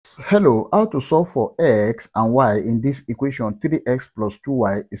Hello, how to solve for x and y in this equation 3x plus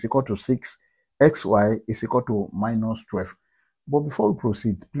 2y is equal to 6, xy is equal to minus 12. But before we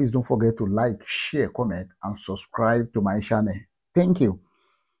proceed, please don't forget to like, share, comment, and subscribe to my channel. Thank you.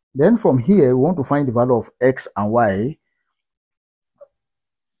 Then from here, we want to find the value of x and y.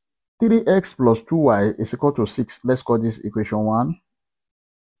 3x plus 2y is equal to 6. Let's call this equation 1.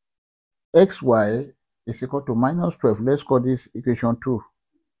 xy is equal to minus 12. Let's call this equation 2.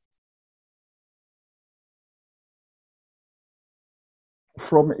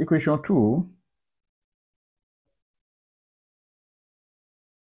 From equation 2,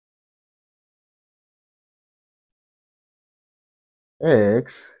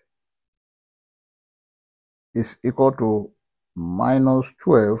 x is equal to minus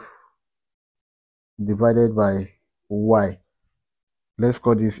 12 divided by y. Let's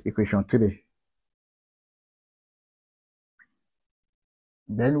call this equation 3.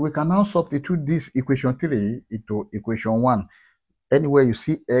 Then we can now substitute this equation 3 into equation 1. Anywhere you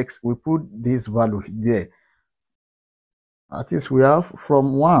see x, we put this value there. That is, we have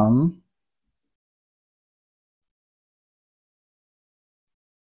from 1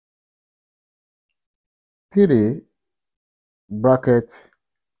 3 bracket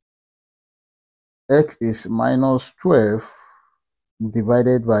x is minus 12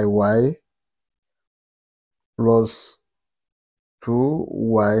 divided by y plus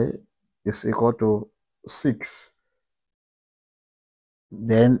 2y is equal to 6.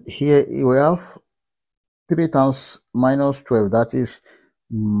 Then here we have 3 times minus 12, that is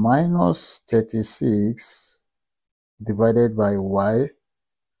minus 36 divided by y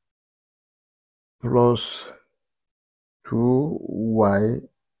plus 2y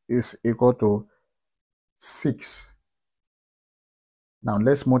is equal to 6. Now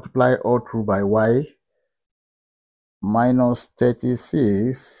let's multiply all through by y. Minus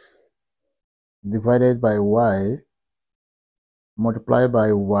 36 divided by y multiplied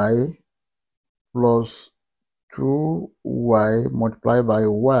by y plus 2y multiplied by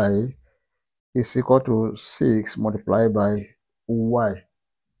y is equal to 6 multiplied by y.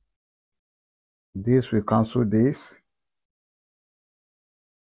 This will cancel this.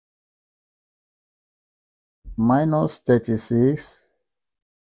 Minus 36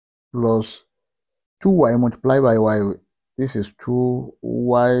 plus 2y multiplied by y, this is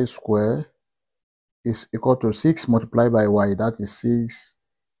 2y squared, is equal to 6 multiplied by y, that is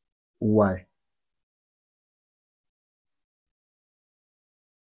 6y.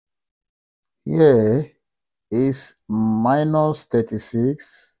 Here is minus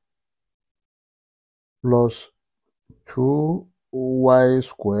 36 plus 2y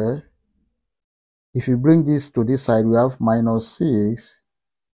squared. If you bring this to this side, we have minus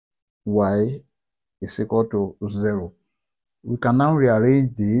 6y is equal to 0. We can now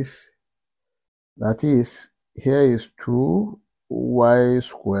rearrange this. That is, here is 2y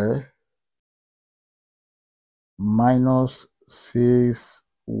squared minus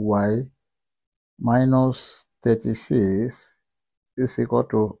 6y minus 36 is equal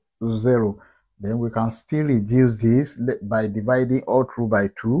to 0. Then we can still reduce this by dividing all through by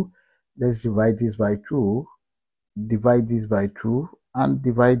 2. Let's divide this by 2, divide this by 2, and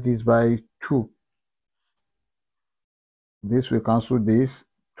divide this by 2. This will cancel this.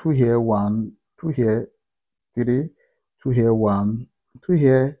 2 here, 1, 2 here, 3, 2 here, 1, 2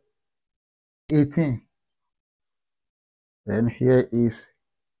 here, 18. Then here is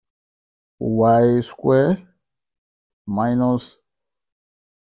y squared minus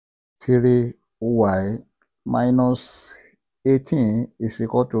 3y minus 18 is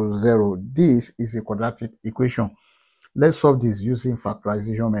equal to 0. This is a quadratic equation. Let's solve this using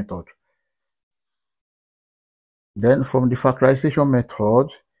factorization method. Then from the factorization method,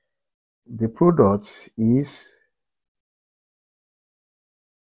 the product is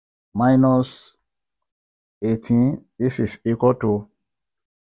minus 18. This is equal to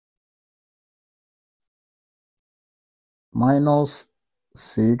minus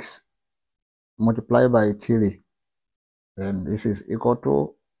 6 multiplied by 3. Then this is equal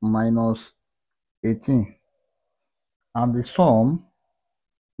to minus 18. And the sum,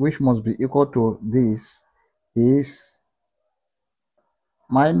 which must be equal to this, is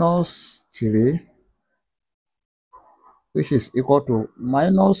minus 3, which is equal to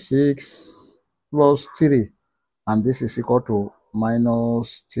minus 6 plus 3. And this is equal to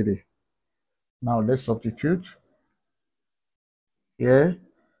minus 3. Now let's substitute. Here,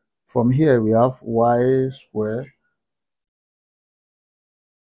 from here we have y squared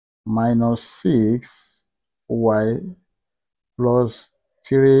minus 6y plus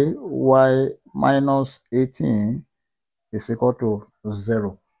 3y minus 18 is equal to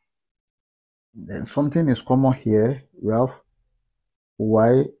 0. Then something is common here. We have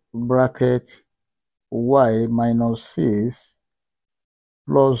y bracket y minus 6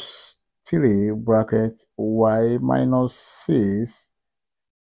 plus 3 bracket y minus 6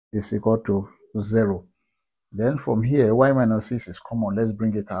 is equal to 0. Then from here, y minus 6 is common. Let's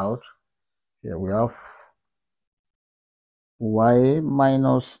bring it out. Here we have y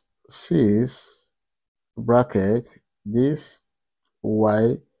minus 6 bracket this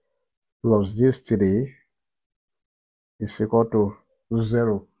y plus this 3 is equal to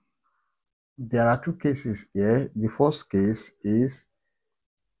 0. There are two cases here. The first case is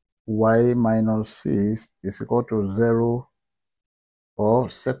y minus 6 is equal to 0, or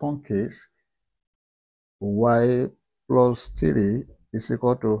second case, y plus 3 is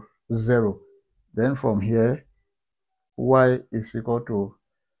equal to 0. Then from here, y is equal to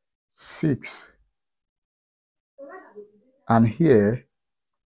 6. And here,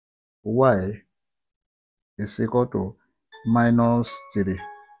 y is equal to minus 3.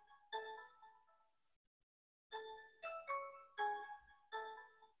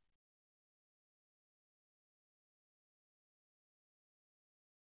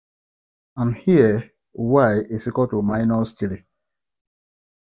 And here, y is equal to minus 3.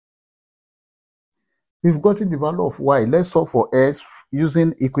 We've gotten the value of y. Let's solve for s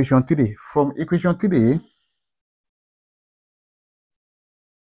using equation 3. From equation 3,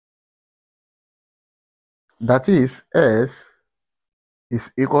 that is, s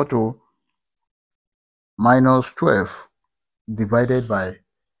is equal to minus 12 divided by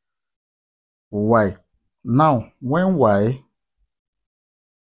y. Now, when y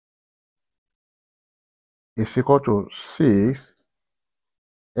is equal to 6,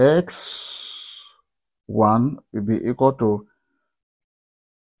 x1 will be equal to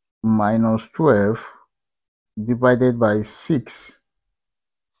minus 12 divided by 6.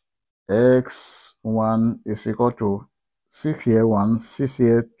 x1 is equal to 6 here 1, 6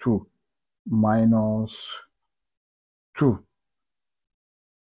 here 2, minus 2.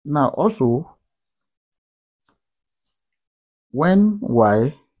 Now also, when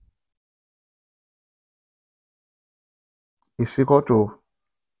y is equal to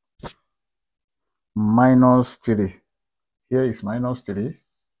minus 3, here is minus 3,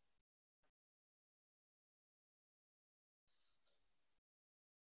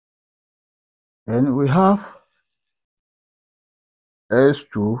 then we have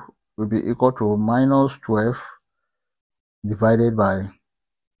s2 will be equal to minus 12 divided by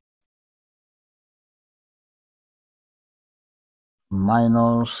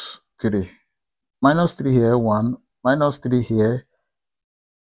minus 3. Minus 3 here 1, minus 3 here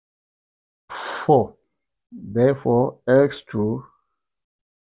 4. Therefore, x2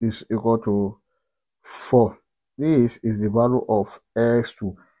 is equal to 4. This is the value of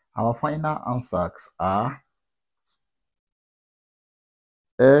x2. Our final answers are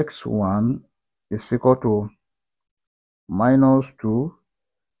x1 is equal to minus 2,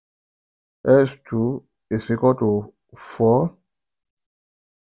 s2 is equal to 4,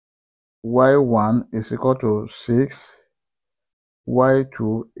 y1 is equal to 6,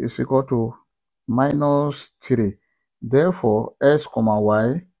 y2 is equal to minus 3. Therefore, s comma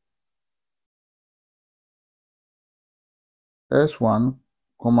y, s1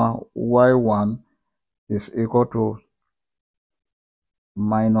 comma y1 is equal to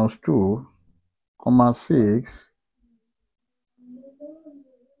minus 2 comma 6,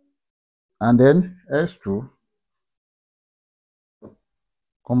 and then s2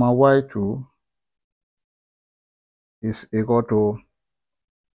 comma y2 is equal to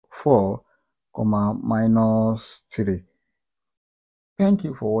 4 comma minus 3. Thank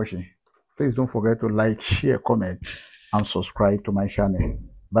you for watching. Please don't forget to like, share, comment, and subscribe to my channel.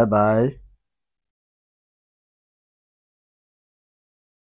 Bye bye.